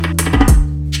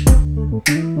What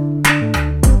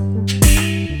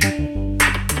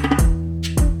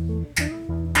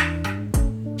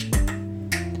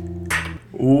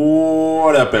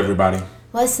up, everybody?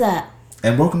 What's up?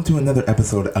 And welcome to another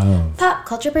episode of Pop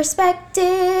Culture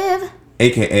Perspective,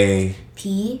 aka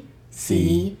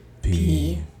PCP.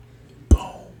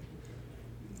 Boom.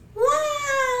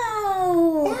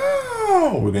 Wow!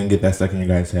 We're gonna get that stuck in your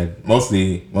guys' head.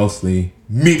 Mostly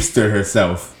Meepster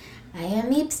herself. I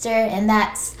am Meepster, and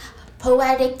that's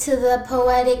poetic to the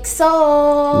poetic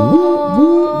soul.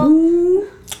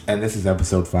 And this is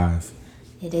episode 5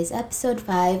 It is episode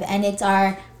 5, and it's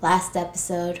our last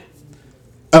episode.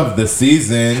 of the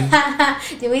season.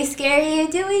 Did we scare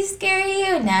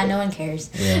you? Nah, no one cares.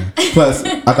 Yeah. Plus,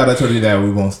 I thought I told you that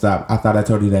we won't stop.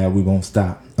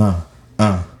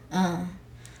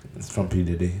 It's from P.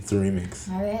 Diddy. It's a remix.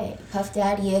 All right, Puff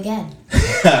Daddy again.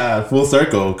 Full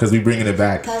circle, because we bringing it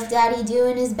back. Puff Daddy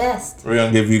doing his best. We're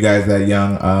gonna give you guys that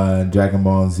young Dragon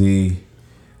Ball Z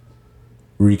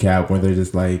recap where they're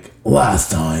just like,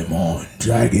 last time on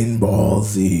Dragon Ball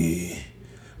Z,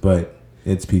 but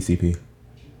it's PCP.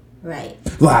 Right.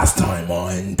 Last time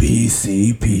on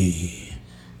PCP.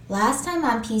 Last time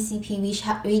on PCP,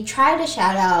 we tried to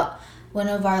shout out one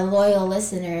of our loyal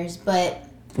listeners, but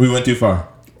We went too far.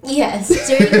 yes,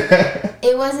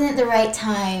 it wasn't the right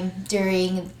time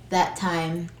during that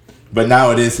time. But now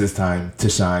it is his time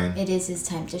to shine. It is his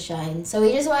time to shine. So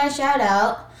we just want to shout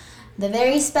out the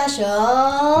very special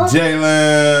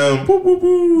Jalen.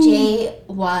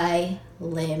 JY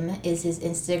Lim is his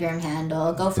Instagram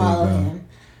handle. Go follow him.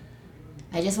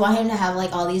 I just want him to have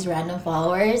like all these random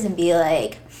followers and be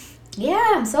like,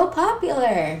 yeah, I'm so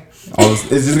popular. It's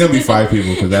just gonna be 5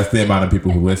 people because that's the amount of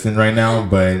people who listen right now.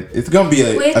 But it's gonna be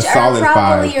Which a solid are 5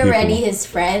 probably people. already his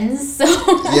friends. So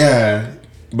Yeah,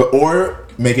 or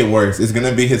make it worse. It's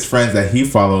gonna be his friends that he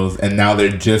follows, and now they're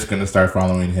just gonna start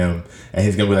following him, and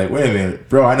he's gonna be like, "Wait a minute,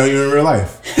 bro, I know you in real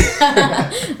life."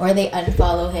 or they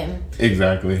unfollow him.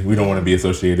 Exactly. We don't want to be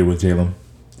associated with Jalen.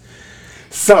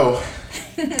 So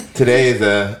today is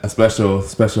a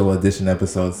special edition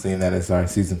episode, seeing that it's our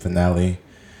season finale.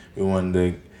 We wanted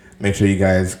to make sure you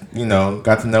guys,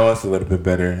 got to know us a little bit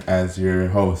better as your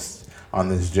hosts on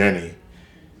this journey.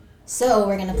 So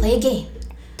we're gonna play a game.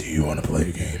 Do you want to play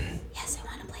a game? Yes, I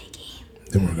want to play a game.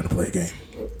 Then we're gonna play a game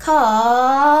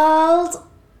Called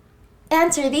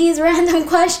Answer These Random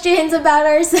Questions About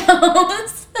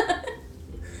Ourselves.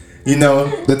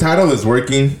 The title is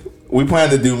working. We plan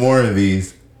to do more of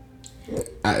these.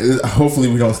 Hopefully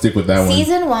we don't stick with that one.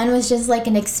 Season 1 was just like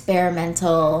an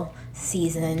experimental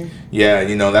season. Yeah,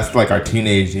 that's like our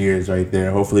teenage years right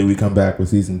there. Hopefully we come back with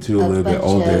season 2 a little bit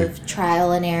older. A bunch of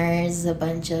trial and errors, a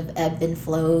bunch of ebb and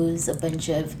flows, a bunch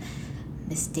of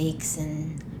mistakes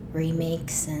and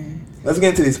remakes and... Let's get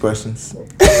into these questions.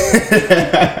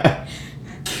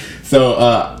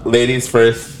 So, ladies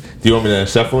first. Do you want me to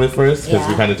shuffle it first? Because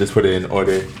we kind of just put it in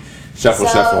order. Shuffle.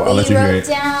 I'll let you hear it.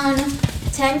 So we wrote down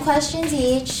 10 questions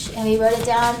each, and we wrote it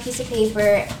down on a piece of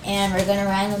paper, and we're going to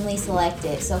randomly select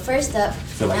it. So first up,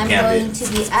 I'm going to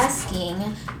be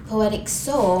asking Poetic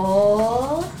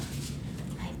Soul.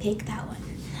 I picked that one.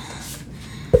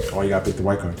 Oh, you got to pick the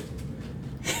white card.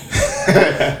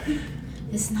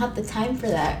 It's not the time for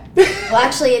that. Well,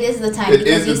 actually, it is the time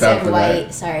because you said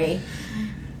white. Sorry.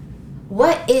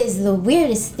 What is the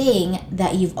weirdest thing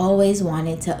that you've always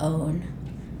wanted to own?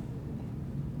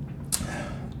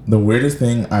 The weirdest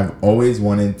thing I've always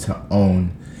wanted to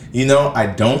own. I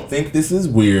don't think this is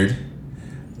weird,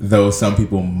 though some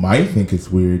people might think it's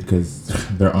weird because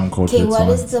they're uncultured. Okay, what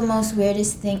is the most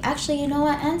weirdest thing? Actually, you know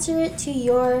what? Answer it to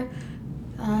your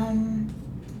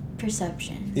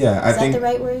perception. Yeah, is that the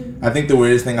right word? I think the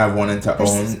weirdest thing I've wanted to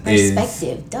own is...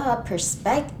 Perspective.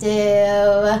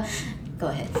 Perspective. Go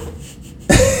ahead.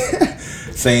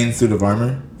 Saiyan suit of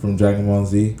armor from Dragon Ball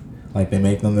Z. Like, they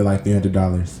make them, they're like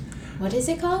 $300. What is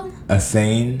it called? A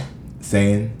Saiyan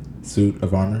suit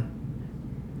of armor.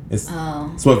 It's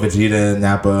what Vegeta,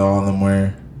 Nappa, all of them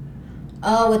wear.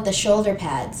 Oh, with the shoulder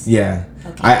pads. Yeah.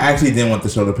 Okay. I actually didn't want the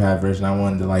shoulder pad version. I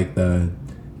wanted the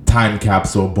time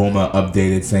capsule Bulma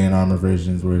updated Saiyan armor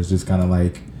versions where it's just kind of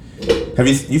like...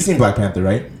 You've seen Black Panther,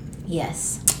 right?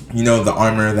 Yes. The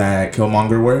armor that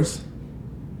Killmonger wears?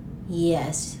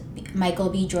 Yes. Michael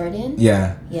B. Jordan?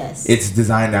 Yeah. Yes. It's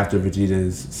designed after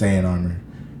Vegeta's Saiyan armor.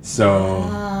 So...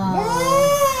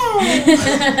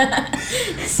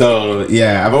 So,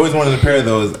 yeah, I've always wanted a pair of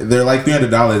those. They're like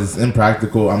 $300. It's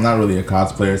impractical. I'm not really a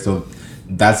cosplayer, so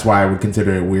that's why I would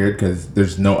consider it weird, because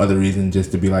there's no other reason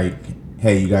just to be like,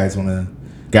 hey, you guys want to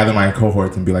gather my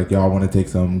cohorts and be like, y'all want to take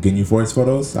some Ginyu Force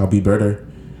photos? I'll be Birder.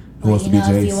 Who wants to be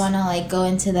Jace? If you want to like go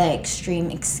into that extreme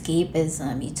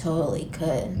escapism, you totally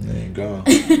could. There you go.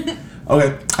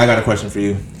 Okay, I got a question for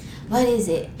you. What is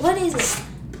it? Living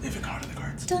card of the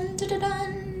cards. Dun, dun, dun,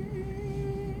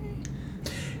 dun.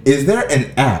 Is there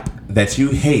an app that you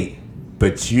hate,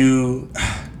 but you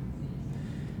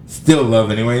still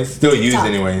love anyways? Still TikTok. Use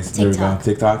anyways? TikTok.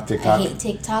 TikTok. I hate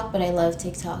TikTok, but I love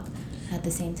TikTok at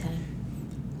the same time.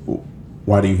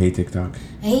 Why do you hate TikTok?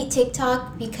 I hate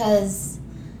TikTok because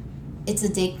it's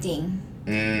addicting.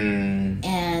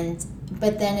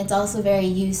 But then it's also very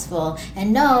useful.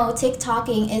 And no,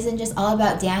 TikToking isn't just all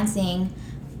about dancing.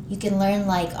 You can learn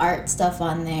like art stuff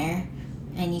on there,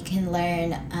 and you can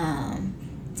learn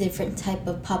different type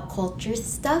of pop culture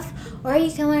stuff, or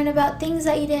you can learn about things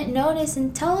that you didn't notice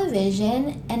in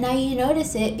television, and now you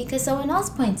notice it because someone else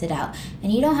points it out.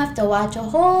 And you don't have to watch a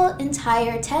whole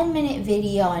entire 10-minute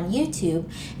video on YouTube,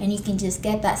 and you can just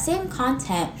get that same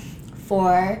content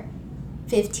for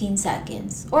 15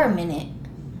 seconds or a minute.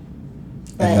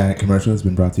 And that commercial has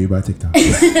been brought to you by TikTok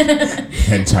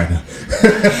and China.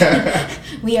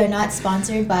 We are not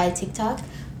sponsored by TikTok,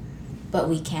 but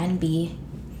we can be.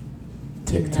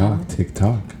 TikTok.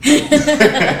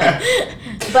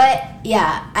 But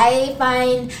yeah, I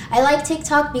like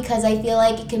TikTok because I feel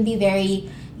like it can be very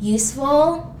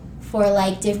useful for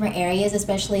like different areas,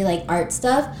 especially like art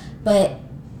stuff. But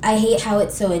I hate how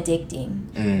it's so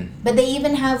addicting. But they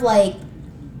even have like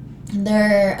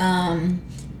their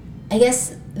I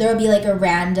guess there will be like a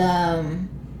random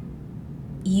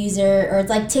user, or it's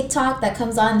like TikTok that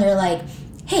comes on. They're like,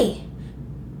 "Hey,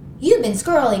 you've been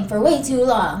scrolling for way too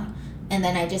long." And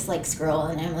then I just like scroll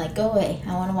and I'm like, go away.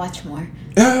 I want to watch more.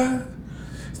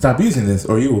 Stop using this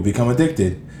or you will become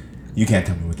addicted. You can't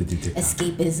tell me what to do. TikTok.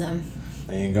 Escapism.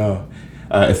 There you go.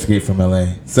 Escape from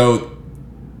LA. So,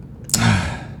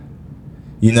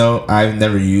 I've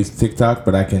never used TikTok,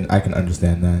 but I can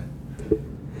understand that.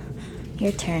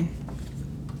 Your turn.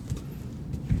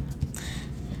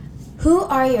 Who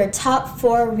are your top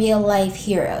 4 real life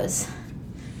heroes?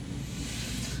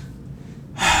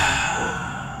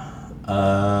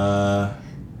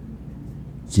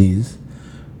 Jesus.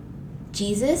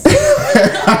 Jesus?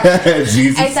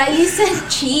 Jesus. I thought you said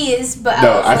cheese, but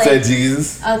I said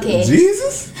Jesus. Okay.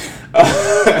 Jesus?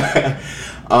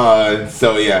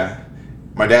 So yeah,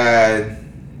 my dad,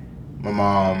 my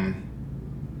mom,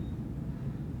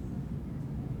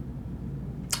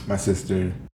 my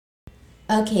sister.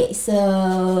 Okay,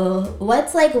 so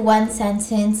what's like one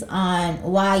sentence on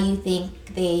why you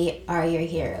think they are your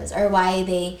heroes, or why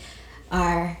they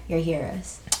are your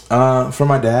heroes? For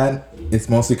my dad, it's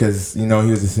mostly because he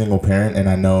was a single parent, and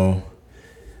I know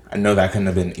that couldn't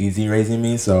have been easy raising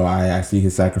me. So I see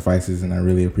his sacrifices, and I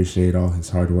really appreciate all his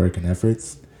hard work and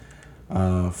efforts.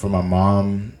 For my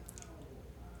mom,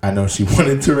 I know she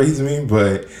wanted to raise me,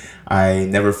 but I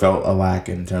never felt a lack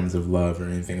in terms of love or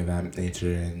anything of that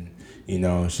nature. And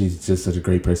she's just such a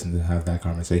great person to have that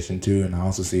conversation to. And I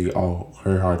also see all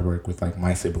her hard work with like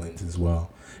my siblings as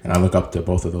well. And I look up to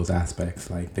both of those aspects.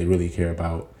 Like they really care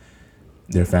about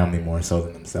their family more so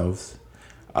than themselves.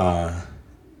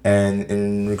 And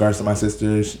in regards to my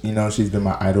sister, she's been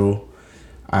my idol.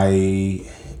 I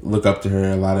look up to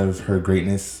her. A lot of her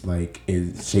greatness, like,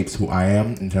 it shapes who I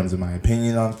am in terms of my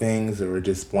opinion on things, or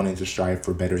just wanting to strive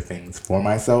for better things for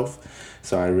myself.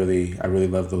 So I really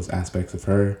love those aspects of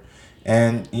her.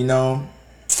 And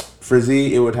for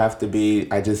Z, it would have to be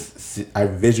I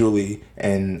visually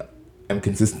and am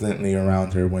consistently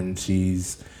around her when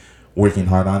she's working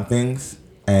hard on things,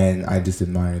 and I just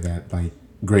admire that like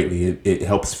greatly. It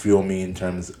helps fuel me in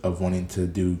terms of wanting to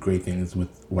do great things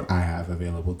with what I have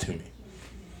available to me.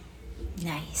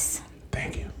 Nice.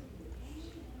 Thank you.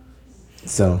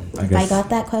 So if I got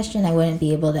that question, I wouldn't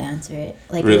be able to answer it.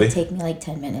 Like really? It would take me like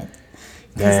 10 minutes.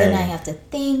 Because then I have to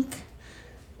think,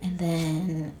 and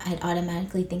then I'd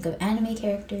automatically think of anime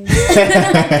characters.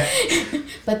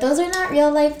 But those are not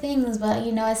real life things, but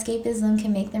escapism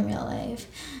can make them real life.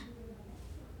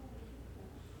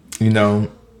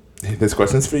 This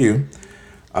question's for you.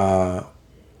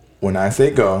 When I say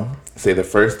go, say the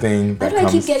first thing that comes. Why do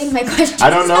I keep getting my questions?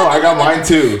 I don't know. I got mine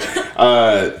too.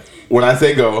 When I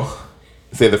say go,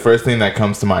 say the first thing that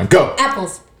comes to mind. Go.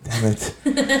 Apples. Damn it.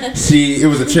 It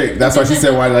was a trick. That's why she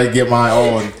said, why did I get my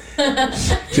own?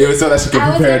 She was so that she could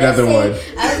prepare another one.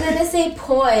 I was going to say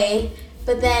poi,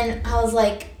 but then I was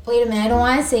like, wait a minute, I don't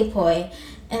want to say poi.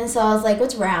 And so I was like,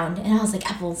 what's round? And I was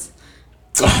like, apples.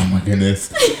 Oh my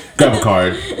goodness. Grab a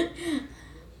card.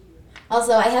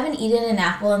 Also, I haven't eaten an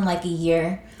apple in like a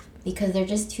year because they're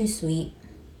just too sweet.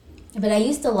 But I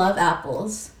used to love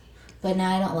apples, but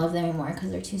now I don't love them anymore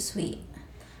because they're too sweet.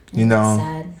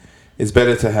 Sad. It's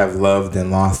better to have loved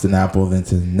and lost an apple than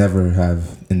to never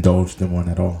have indulged in one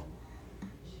at all.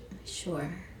 Sure.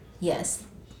 Yes.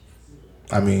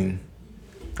 I mean,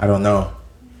 I don't know.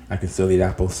 I can still eat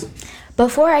apples.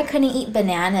 Before I couldn't eat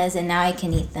bananas, and now I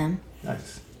can eat them.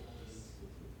 Nice.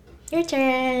 Your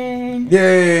turn.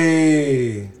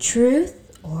 Yay! Truth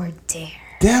or dare?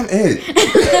 Damn it.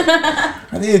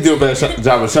 I need to do a better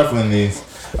job of shuffling these.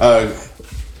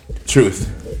 Truth.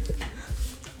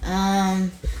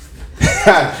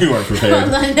 You weren't prepared.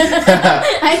 Hold on.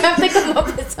 I have to come up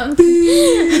with something.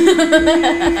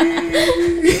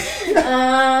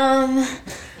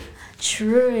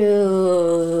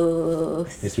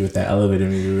 Truth. Hit you with that elevator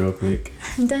music real quick.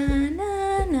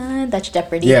 That's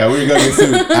Jeopardy. Yeah, we're gonna get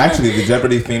to. Actually, the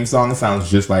Jeopardy theme song sounds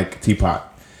just like Teapot.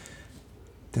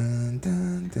 Dun,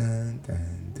 dun, dun,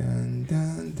 dun, dun,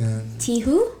 dun, dun.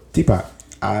 Who? Teapot.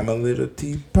 I'm a little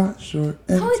teapot, short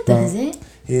and How it does it?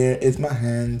 Here is my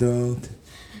handle.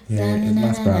 Here is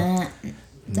my spout.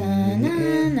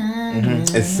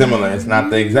 It's similar. It's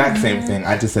not the exact same thing.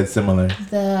 I just said similar.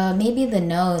 Maybe the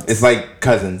notes. It's like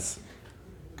cousins.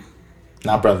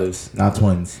 Not brothers. Not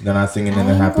twins. They're not singing and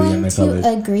they're happy and they're colors.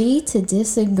 I'm going to agree to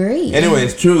disagree.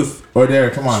 Anyways, truth or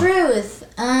dare. Come on. Truth.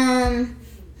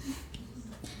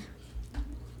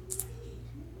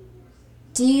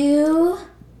 Do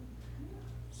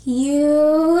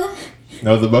you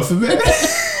know the most of it?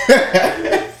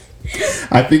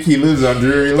 I think he lives on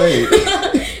Drury Lane.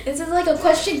 This is like a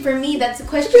question for me. That's a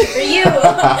question for you.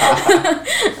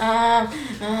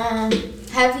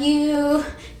 Have you?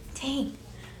 Dang.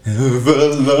 Can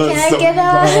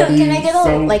I get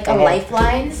a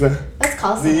lifeline? Let's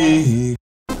call someone.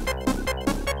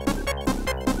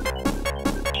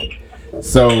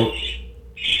 So,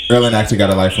 Erlen actually got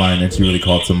a lifeline and she really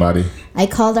called somebody. I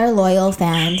called our loyal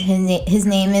fan. His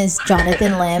name is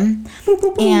Jonathan Lim.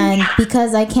 And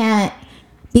because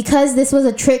this was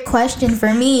a trick question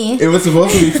for me. It was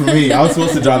supposed to be for me. I was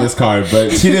supposed to draw this card,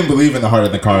 but she didn't believe in the heart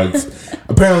of the cards.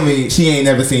 Apparently, she ain't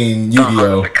never seen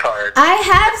Yu-Gi-Oh! I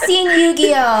have seen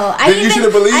Yu-Gi-Oh! I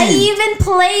even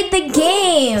played the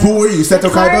game. Who were you, Seto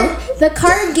Kaiba? The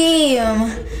card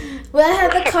game. Well, I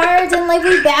had the cards and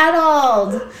we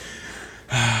battled.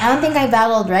 I don't think I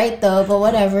battled right though, but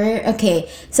whatever. Okay,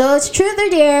 so it's truth or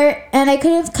dare, and I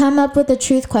could have come up with a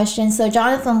truth question. So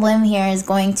Jonathan Lim here is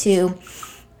going to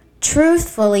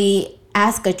truthfully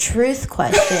ask a truth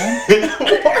question.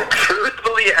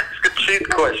 Truthfully ask a truth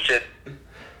question.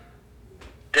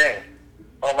 Dang.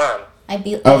 Hold on.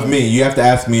 Of me, you have to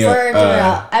ask me you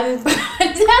have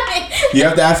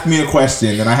to ask me a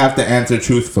question, and I have to answer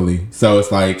truthfully. So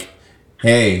it's like,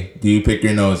 hey, do you pick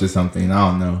your nose or something? I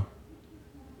don't know.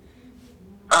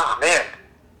 Oh man,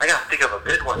 I gotta think of a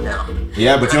good one now.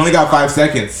 Yeah, but you only got 5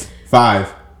 seconds.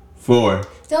 5, 4.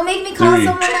 Don't make me call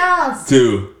someone else.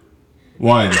 2,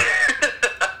 1.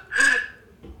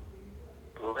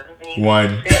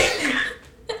 1.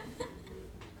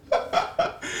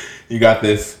 You got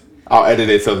this. I'll edit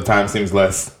it so the time seems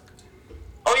less.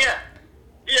 Oh yeah,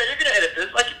 you're gonna edit this.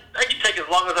 I can take as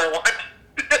long as I want.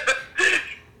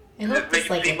 Just make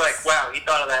it seem like, wow, he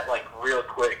thought of that real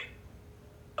quick.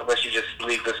 Unless you just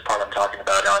leave this part I'm talking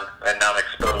about on and now I'm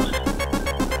exposed.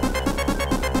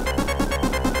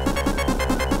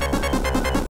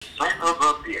 Son of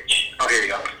a bitch. Oh, here you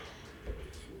go.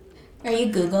 Are you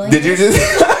Googling? Did you just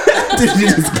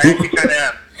Google? I kind of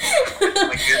am. Good,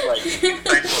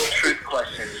 insightful truth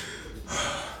questions.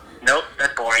 Nope,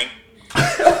 that's boring.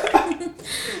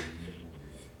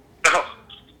 Oh,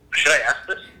 should I ask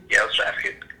this? Yeah, let's ask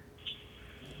it.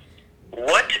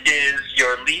 What is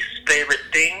your least favorite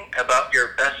thing about your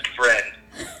best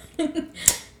friend?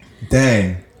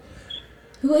 Dang.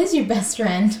 Who is your best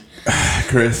friend?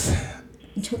 Chris.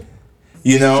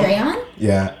 You know? Drayon?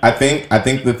 Yeah. I think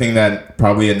the thing that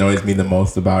probably annoys me the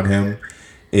most about him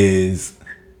is,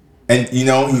 and he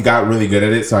got really good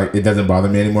at it, so it doesn't bother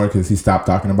me anymore because he stopped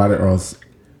talking about it, or else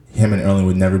him and Erlen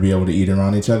would never be able to eat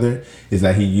around each other, is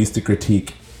that he used to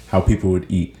critique how people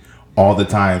would eat all the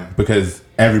time because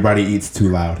everybody eats too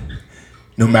loud.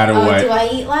 No matter what. Do I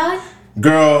eat loud?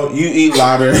 Girl, you eat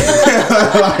louder.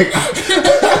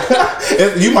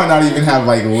 You might not even have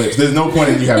lips. There's no point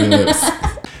in you having lips.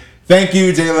 Thank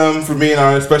you, Jalem, for being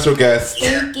our special guest.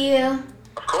 Thank you.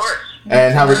 Of course.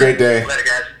 And have a great day. Later,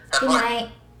 guys. Good night.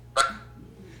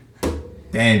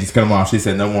 Dang, just cut him off. She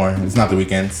said no more. It's not the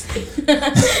weekends.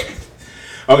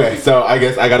 Okay, so I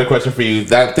guess I got a question for you.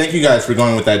 Thank you guys for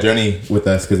going with that journey with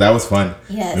us because that was fun.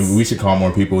 Yes. Maybe we should call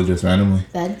more people just randomly.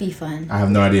 That'd be fun. I have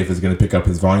no idea if it's going to pick up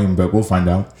his volume, but we'll find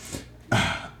out.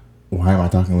 Why am I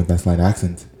talking with that slight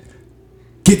accent?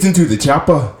 Get into the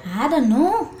chopper. I don't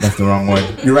know. That's the wrong one.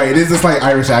 You're right. It is just like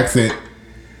Irish accent.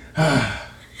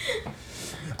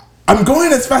 I'm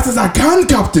going as fast as I can,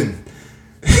 Captain.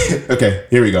 Okay,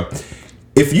 here we go.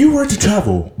 If you were to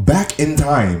travel back in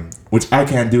time, which I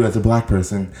can't do as a black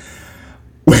person,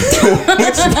 which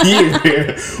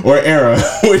year or era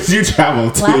would you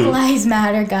travel to? Black Lives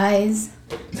Matter, guys.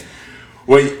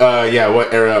 What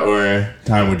era or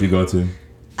time would you go to?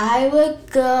 I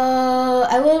would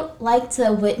like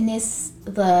to witness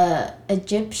the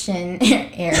Egyptian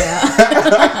era.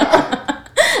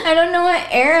 I don't know what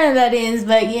era that is,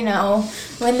 but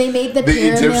when they made the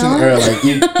pyramid. The Egyptian era, like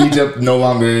Egypt no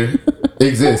longer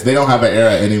exists. They don't have an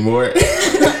era anymore.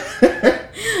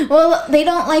 Well, they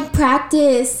don't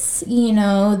practice,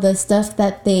 the stuff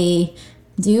that they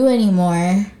do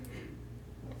anymore.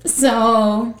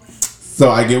 So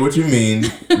I get what you mean.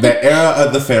 The era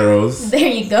of the pharaohs. There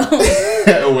you go.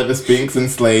 With the Sphinx and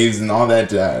slaves and all that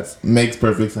jazz. Makes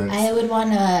perfect sense. I would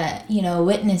want to,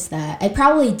 witness that. I'd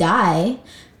probably die,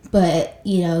 but,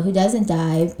 who doesn't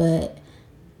die? But,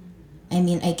 I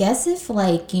mean, I guess if,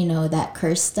 that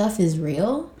curse stuff is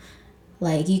real,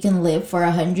 you can live for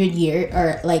 100 years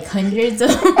or, hundreds of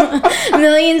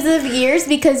millions of years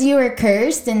because you were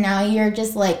cursed and now you're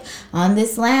just, on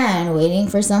this land waiting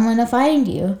for someone to find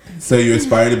you. So you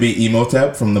aspire to be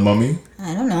Imhotep from The Mummy?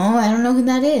 I don't know. I don't know who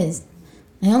that is.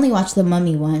 I only watched The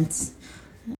Mummy once.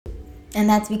 And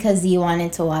that's because you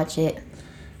wanted to watch it.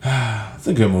 It's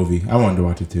a good movie. I wanted to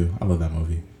watch it too. I love that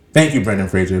movie. Thank you, Brendan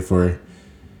Fraser, for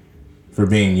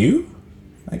being you,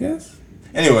 I guess.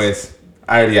 Anyways,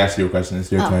 I already asked you a question.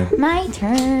 It's your turn. My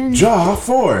turn. Draw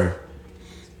 4.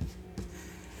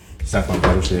 Stuff on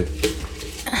battleship.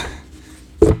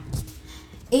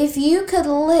 If you could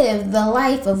live the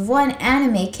life of one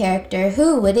anime character,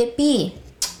 who would it be?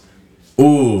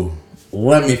 Ooh,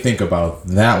 let me think about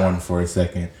that one for a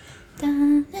second.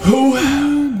 Who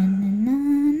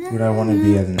would I want to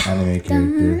be as an anime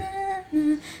character?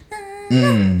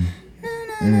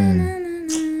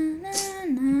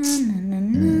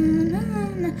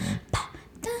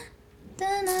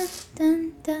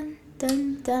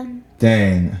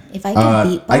 Dang. If I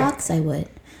could beatbox, I would.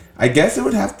 I guess it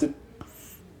would have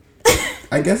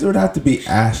to be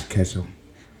Ash Ketchum.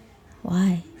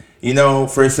 Why?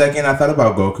 For a second I thought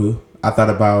about Goku. I thought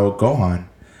about Gohan.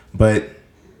 But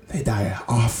they die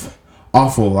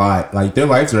awful lot. Their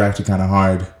lives are actually kind of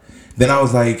hard. Then I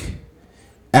was like,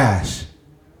 Ash.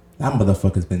 That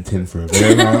motherfucker's been 10 for a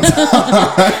very long time.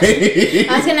 I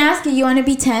was going to ask you want to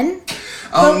be 10?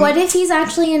 But what if he's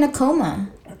actually in a coma?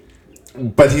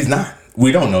 But he's not.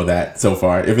 We don't know that so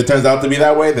far. If it turns out to be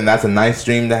that way, then that's a nice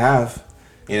dream to have.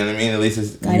 You know what I mean? At least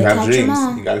you have dreams.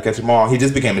 You gotta catch them all. He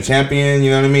just became a champion.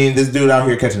 You know what I mean? This dude out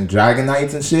here catching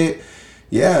Dragonites and shit.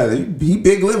 Yeah, he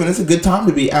big living. It's a good time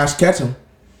to be Ash Ketchum.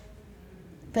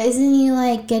 But isn't he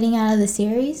getting out of the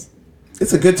series?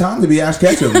 It's a good time to be Ash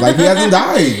Ketchum. He hasn't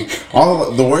died.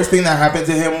 The worst thing that happened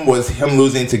to him was him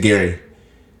losing to Gary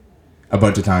a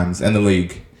bunch of times in the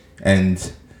league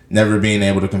and never being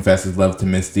able to confess his love to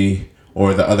Misty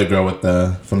or the other girl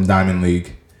from Diamond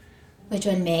League. Which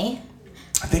one, May?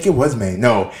 I think it was May.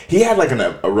 No, he had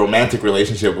a romantic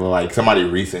relationship with somebody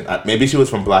recent. Maybe she was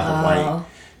from Black and White.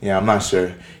 Yeah, I'm not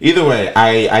sure. Either way,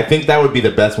 I think that would be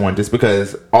the best one just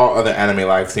because all other anime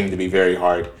lives seem to be very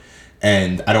hard.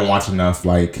 And I don't watch enough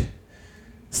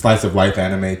slice of life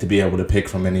anime to be able to pick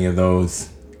from any of those.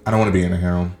 I don't want to be in a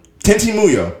harem. Tenchi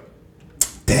Muyo.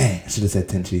 Dang, I should have said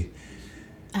Tenchi.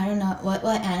 I don't know. What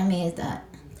anime is that?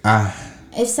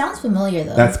 It sounds familiar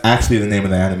though. That's actually the name of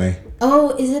the anime.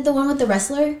 Oh, is it the one with the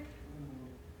wrestler?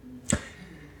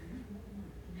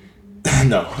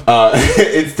 No.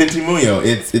 It's Tenchi Muyo.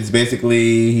 It's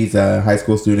basically he's a high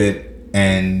school student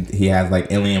and he has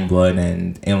alien blood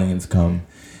and aliens come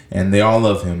and they all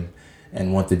love him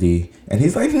and want the D. And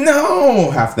he's like,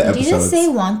 no, half the episodes. Did you just say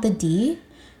want the D?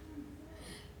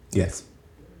 Yes.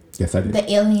 Yes, I did. The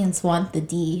aliens want the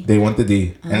D. They want the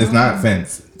D. And it's not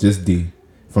Fence, just D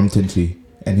from Tenchi.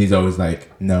 And he's always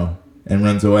no, and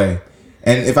runs away.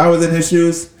 And if I was in his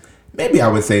shoes, maybe I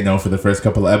would say no for the first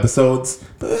couple of episodes.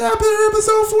 But after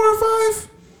episode 4 or 5,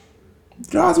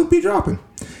 jaws would be dropping.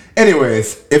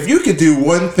 Anyways, if you could do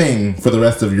one thing for the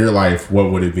rest of your life, what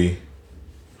would it be?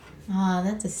 Oh,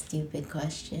 that's a stupid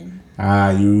question.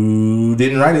 You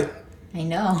didn't write it. I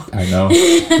know. I know.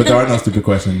 But there are no stupid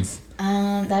questions.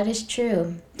 That is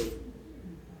true.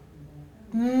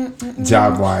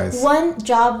 Job-wise. One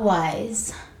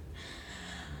job-wise.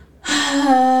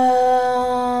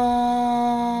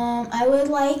 I would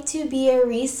like to be a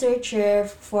researcher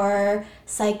for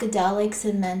psychedelics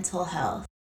and mental health.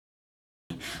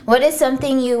 What is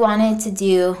something you wanted to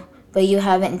do, but you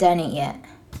haven't done it yet?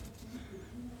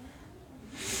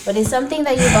 What is something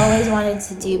that you've always wanted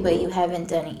to do, but you haven't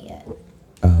done it yet?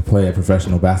 Play a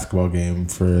professional basketball game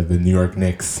for the New York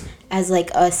Knicks. As like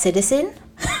a citizen?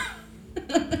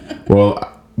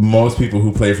 Well, most people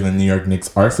who play for the New York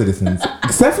Knicks are citizens,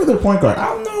 except for their point guard. I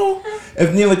don't know if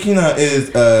Ntilikina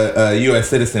is a U.S.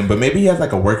 citizen, but maybe he has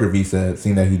like a worker visa,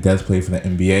 seeing that he does play for the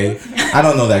NBA. I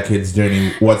don't know that kid's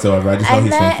journey whatsoever. I just know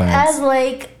he's from France. As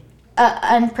like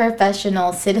an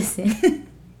unprofessional citizen.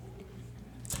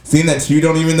 Seeing that you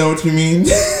don't even know what you mean,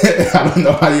 I don't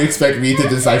know how you expect me to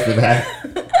decipher that.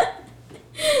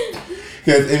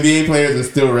 Because NBA players are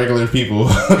still regular people.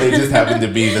 They just happen to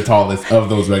be the tallest of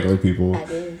those regular people.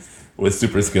 That is. With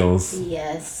super skills.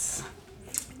 Yes.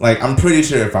 Like, I'm pretty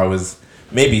sure if I was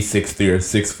maybe 6'3" or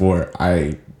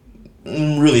 6'4",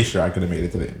 I'm really sure I could have made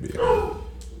it to the NBA.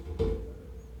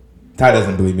 Ty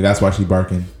doesn't believe me. That's why she's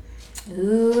barking.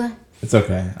 Ooh. It's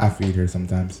okay. I feed her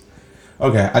sometimes.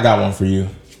 Okay, I got one for you.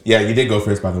 Yeah, you did go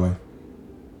first, by the way.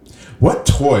 What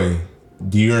toy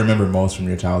do you remember most from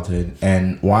your childhood,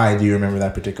 and why do you remember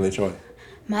that particular toy?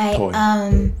 My toy.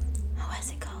 what is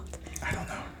it called? I don't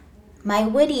know. My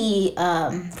Woody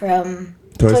from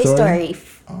Toy Story.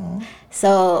 Oh.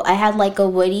 So I had like a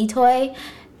Woody toy,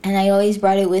 and I always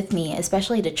brought it with me,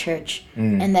 especially to church.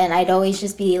 And then I'd always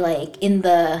just be like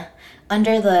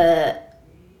under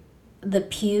the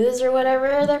pews or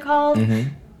whatever they're called.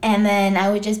 And then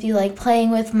I would just be like playing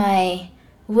with my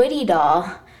Woody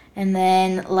doll. And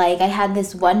then like I had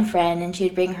this one friend, and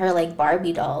she'd bring her like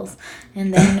Barbie dolls.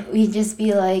 And then we'd just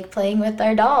be like playing with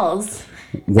our dolls.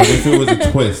 What if it was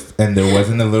a twist and there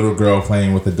wasn't a little girl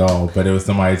playing with a doll, but it was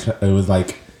somebody, it was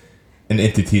like an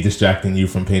entity distracting you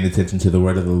from paying attention to the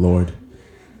word of the Lord?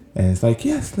 And it's like,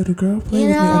 yes, little girl, play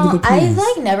with me under the pews. I've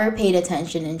like never paid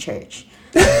attention in church.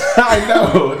 I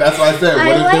know. That's what I said.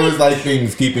 What if there was like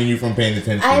things keeping you from paying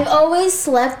attention? I've always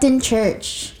slept in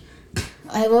church.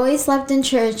 And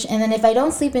then if I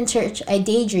don't sleep in church, I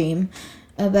daydream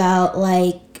about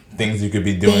like things you could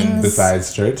be doing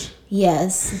besides church.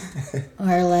 Yes.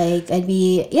 Or like I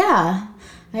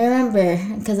remember,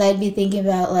 because I'd be thinking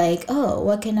about like, oh,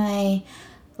 what can I,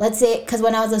 let's say, because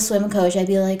when I was a swim coach, I'd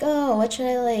be like, oh, what should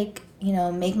I like,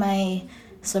 make my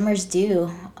swimmers do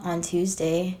on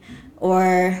Tuesday?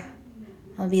 Or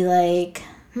I'll be like,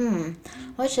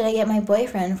 what should I get my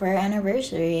boyfriend for our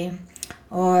anniversary?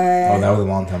 Or that was a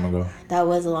long time ago. That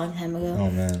was a long time ago. Oh,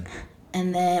 man.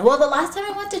 And then, well, the last time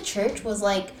I went to church was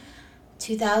like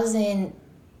 2014.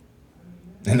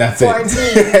 And that's it.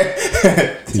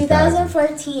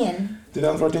 2014.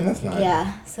 2014, that's not.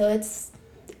 Yeah, so it's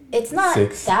not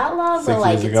that long, but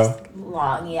like it's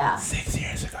long, yeah. 6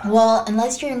 years ago. Well,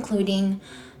 unless you're including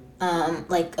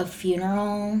like a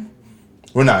funeral.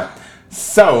 We're not.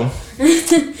 So,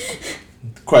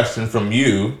 question from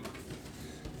you.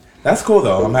 That's cool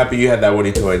though. I'm happy you had that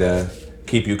Woody toy to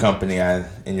keep you company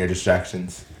in your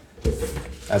distractions,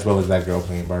 as well as that girl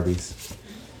playing Barbies.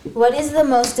 What is the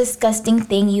most disgusting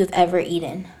thing you've ever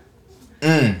eaten?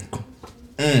 I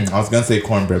was gonna say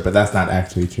cornbread, but that's not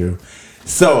actually true.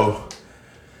 So,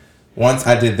 once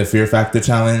I did the Fear Factor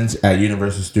challenge at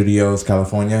Universal Studios,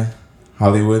 California,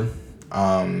 Hollywood.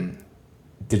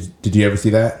 Did you ever see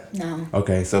that? No.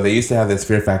 Okay, so they used to have this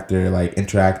Fear Factor like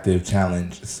interactive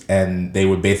challenge, and they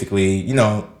would basically,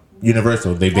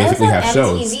 Universal, they basically have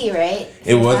shows. MTV, right?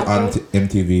 It was on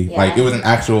MTV. Yeah. Like it was an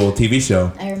actual TV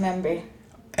show. I remember.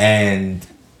 And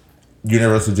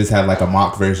Universal just had like a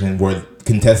mock version where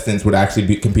contestants would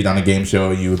actually compete on a game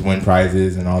show. You would win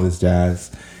prizes and all this jazz.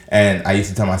 And I used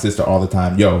to tell my sister all the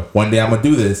time, yo, one day I'm gonna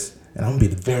do this and I'm gonna be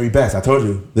the very best. I told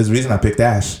you, there's a reason I picked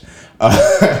Ash.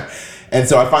 And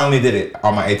so I finally did it.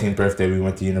 On my 18th birthday, we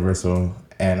went to Universal,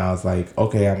 and I was like,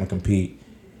 okay, I'm gonna compete.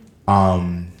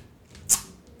 In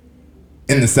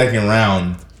the second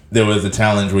round, there was a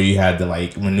challenge where you had to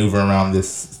like maneuver around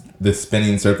this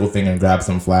spinning circle thing and grab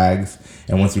some flags.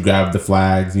 And once you grabbed the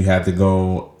flags, you had to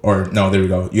go, there we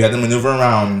go. You had to maneuver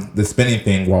around the spinning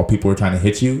thing while people were trying to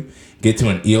hit you, get to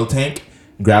an eel tank,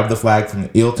 grab the flag from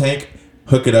the eel tank,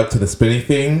 hook it up to the spinning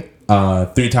thing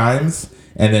 3 times,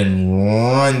 and then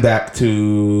run back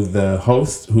to the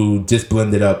host who just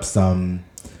blended up some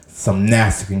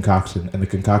nasty concoction. And the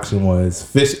concoction was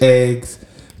fish eggs,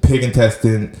 pig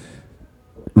intestine,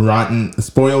 rotten,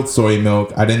 spoiled soy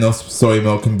milk. I didn't know soy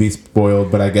milk can be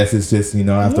spoiled, but I guess it's just,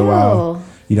 after a while,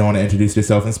 you don't want to introduce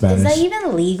yourself in Spanish. Is that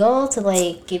even legal to,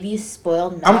 like, give you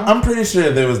spoiled milk? I'm pretty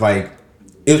sure there was, like,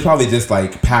 it was probably just,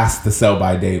 like, past the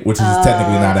sell-by date, which is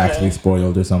technically not actually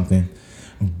spoiled or something.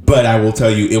 But I will tell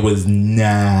you, it was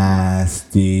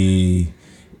nasty.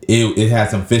 It had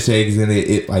some fish eggs in it.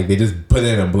 It like they just put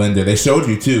it in a blender. They showed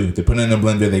you too. They put it in a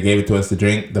blender. They gave it to us to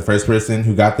drink. The first person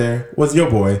who got there was your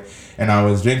boy, and I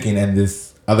was drinking, and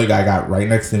this other guy got right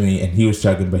next to me, and he was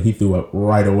chugging, but he threw up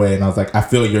right away. And I was like, I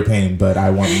feel your pain, but I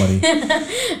want money.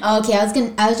 Okay, I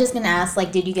was just gonna ask,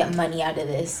 like, did you get money out of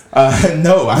this?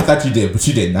 No, I thought you did, but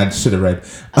you didn't. I should have read.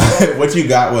 What you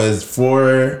got was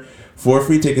four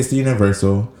free tickets to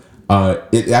Universal.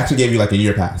 It actually gave you like a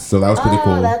year pass, so that was pretty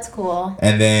cool. Oh, that's cool.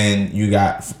 And then you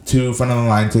got 2 front of the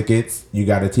line tickets. You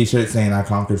got a T-shirt saying "I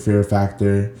conquered fear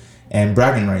factor" and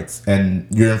bragging rights. And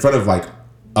you're in front of like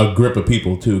a grip of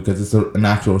people too, because it's an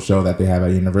actual show that they have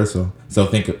at Universal. So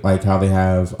think like how they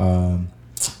have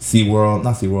SeaWorld,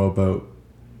 not SeaWorld, but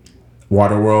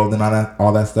Waterworld and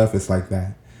all that stuff. It's like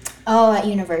that. Oh, at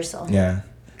Universal. Yeah.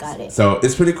 Got it. So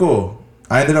it's pretty cool.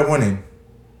 I ended up winning.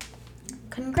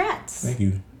 Congrats. Thank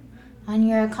you. On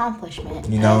your accomplishment.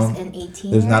 You know, as an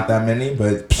 18. There's not that many,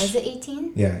 but was it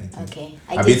 18? Yeah. 18. Okay.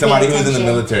 I beat somebody who was in the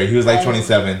military. He was like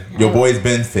 27. Your boy's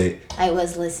been fit. I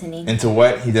was listening. Into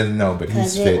what? He doesn't know, but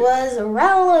he's fit. Because it was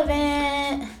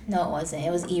relevant. No, it wasn't.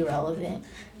 It was irrelevant.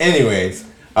 Anyways,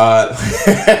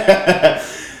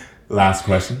 last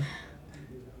question.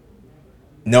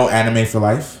 No anime for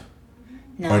life?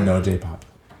 No. Or no J-pop?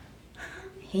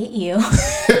 Hate you.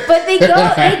 But they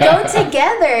go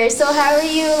together. So how are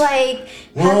you like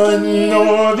one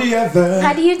or the other?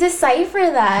 How do you decipher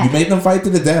that? You make them fight to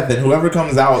the death, and whoever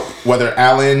comes out, whether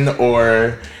Alan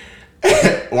or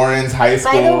Orange High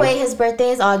School. By the way, his birthday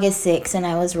is August 6th, and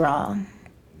I was wrong.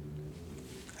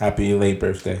 Happy late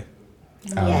birthday.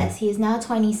 Yes, he's now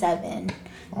 27.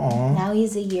 Aww. Now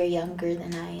he's a year younger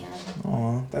than I am.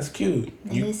 Aw, that's cute.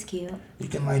 It is cute. You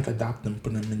can like adopt him,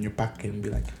 put him in your pocket, and be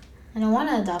like. I don't want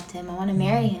to adopt him. I want to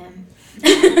marry him.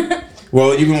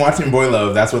 Well, you've been watching Boy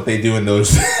Love. That's what they do in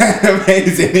those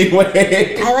animes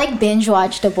anyway. I like binge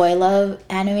watched a Boy Love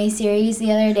anime series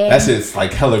the other day. That shit's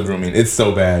like hella grooming. It's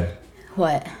so bad.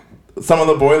 What? Some of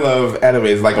the Boy Love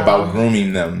animes like about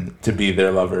grooming them to be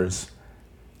their lovers.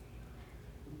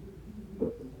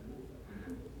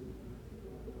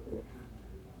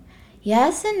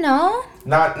 Yes and no.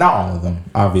 Not all of them.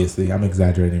 Obviously, I'm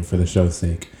exaggerating for the show's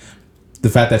sake. The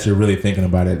fact that you're really thinking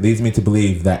about it leads me to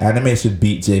believe that anime should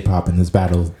beat J-pop in this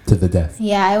battle to the death.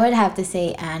 Yeah, I would have to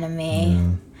say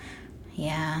anime.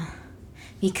 Yeah.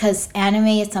 Because anime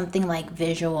is something like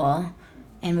visual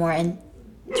and more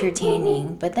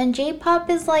entertaining. But then J-pop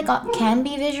is like, can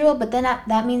be visual, but then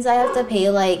that means I have to pay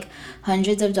like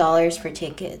hundreds of dollars for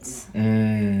tickets.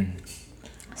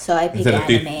 So I pick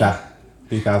anime.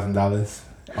 $3,000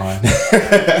 on.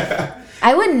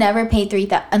 I would never pay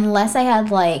 $3,000 unless I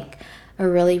had like a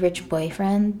really rich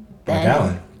boyfriend. Then, like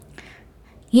Alan.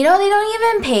 You know, they don't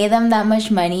even pay them that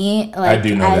much money. Like, I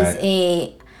do know as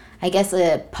that. I guess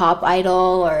a pop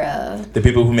idol or a. The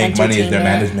people who make money is their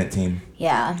management team.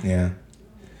 Yeah. Yeah.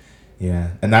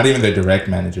 Yeah. And not even their direct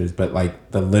managers, but like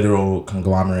the literal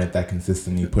conglomerate that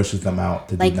consistently pushes them out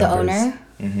to like do numbers. The owner?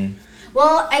 Mm-hmm.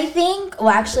 Well,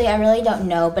 actually, I really don't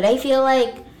know, but I feel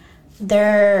like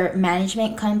their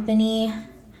management company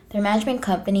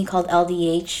called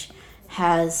LDH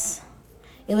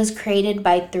it was created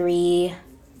by 3,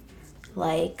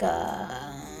 like,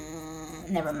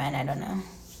 never mind, I don't know.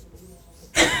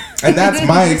 And that's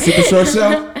my super short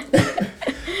show.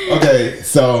 Okay,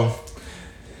 so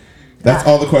that's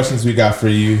all the questions we got for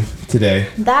you today.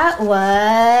 That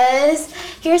was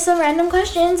here's some random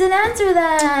questions and answer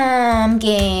them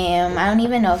game. I don't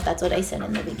even know if that's what I said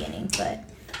in the beginning, but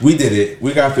we did it.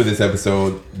 We got through this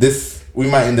episode. We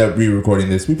might end up re-recording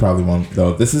this. We probably won't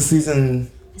though. This is the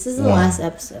last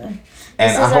episode. And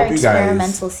this is our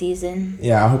experimental season.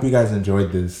 Yeah, I hope you guys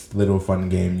enjoyed this little fun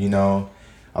game. You know,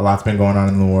 a lot's been going on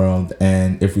in the world,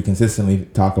 and if we consistently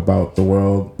talk about the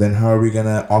world, then how are we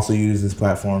gonna also use this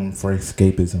platform for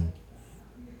escapism?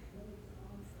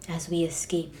 As we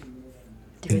escape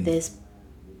through this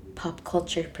pop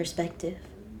culture perspective.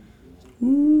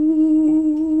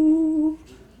 Ooh.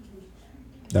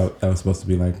 That was supposed to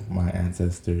be like my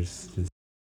ancestors.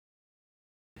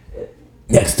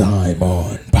 Next time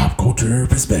on Pop Culture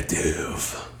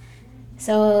Perspective.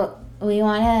 So we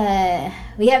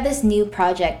have this new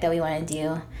project that we want to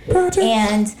do.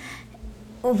 And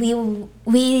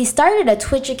we started a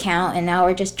Twitch account, and now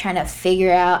we're just trying to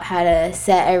figure out how to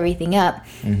set everything up.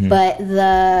 Mm-hmm. But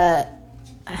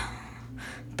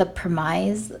the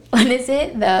premise, what is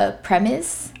it? The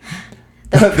premise?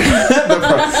 The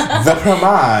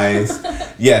premise.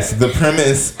 Yes, the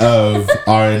premise of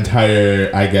our entire,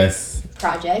 I guess,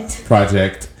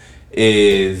 project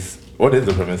is What is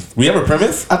the premise? We have a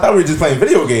premise? I thought we were just playing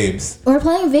video games. We're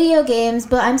playing video games,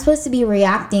 but I'm supposed to be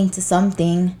reacting to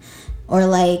something. Or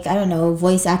like, I don't know,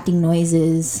 voice acting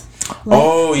noises. Like,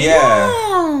 oh,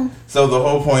 yeah. So the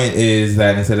whole point is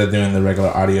that instead of doing the regular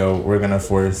audio, we're going to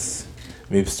force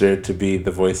Meepster to be the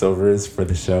voiceovers for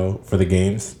the show, for the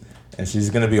games. And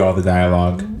she's going to be all the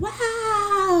dialogue.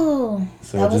 Wow.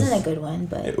 So that wasn't a good one,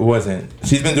 but... It wasn't.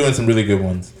 She's been doing some really good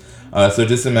ones. So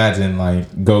just imagine, like,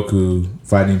 Goku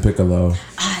fighting Piccolo.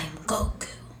 I'm Goku.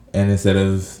 And instead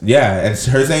of... Yeah, and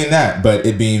her saying that, but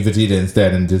it being Vegeta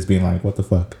instead and just being like, what the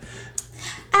fuck?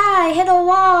 I hit a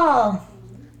wall.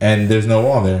 And there's no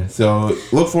wall there. So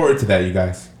look forward to that, you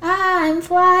guys. I'm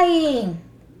flying.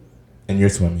 And you're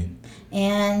swimming.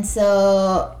 And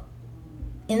so,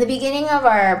 in the beginning of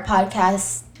our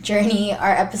podcast journey,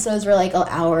 our episodes were like an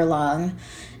hour long.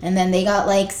 And then they got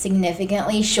like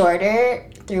significantly shorter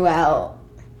throughout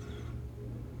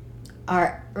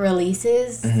our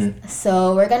releases. Mm-hmm.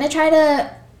 So we're going to try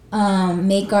to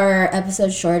make our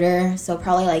episodes shorter. So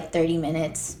probably like 30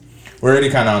 minutes. We're already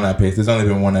kind of on that pace. There's only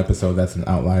been one episode that's an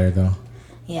outlier, though.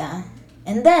 Yeah.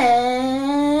 And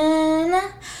then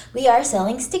we are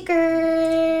selling stickers.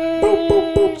 Boop,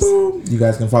 boop, boop, boop. You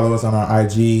guys can follow us on our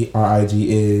IG. Our IG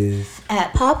is...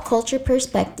 at Pop Culture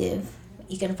Perspective.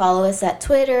 You can follow us at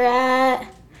Twitter at...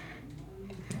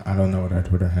 I don't know what our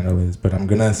Twitter handle is, but I'm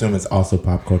going to assume it's also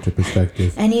Pop Culture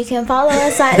Perspective. And you can follow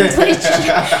us on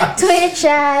Twitch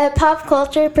at Pop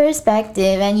Culture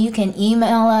Perspective. And you can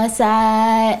email us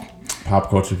at... Pop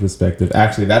Culture Perspective.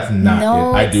 Actually, that's not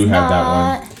it. I do have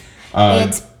that one.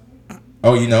 It's...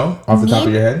 Oh, you know? Off the top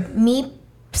of your head? Meep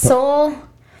Soul.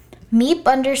 Meep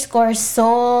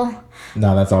 _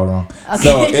 No, that's all wrong. Okay.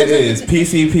 So it is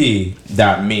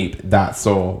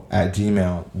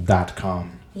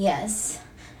pcp.meep.soul@gmail.com. Yes.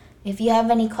 If you have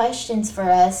any questions for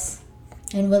us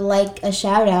and would like a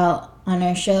shout out on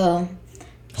our show,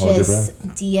 just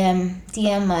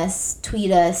DM us,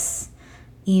 tweet us,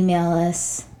 email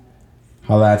us.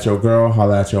 Holla at your girl,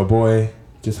 holla at your boy.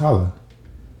 Just holla.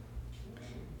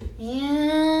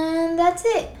 And that's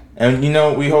it. And you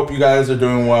know, we hope you guys are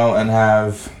doing well and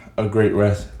have a great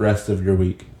rest of your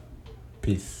week.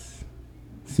 Peace.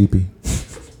 CP.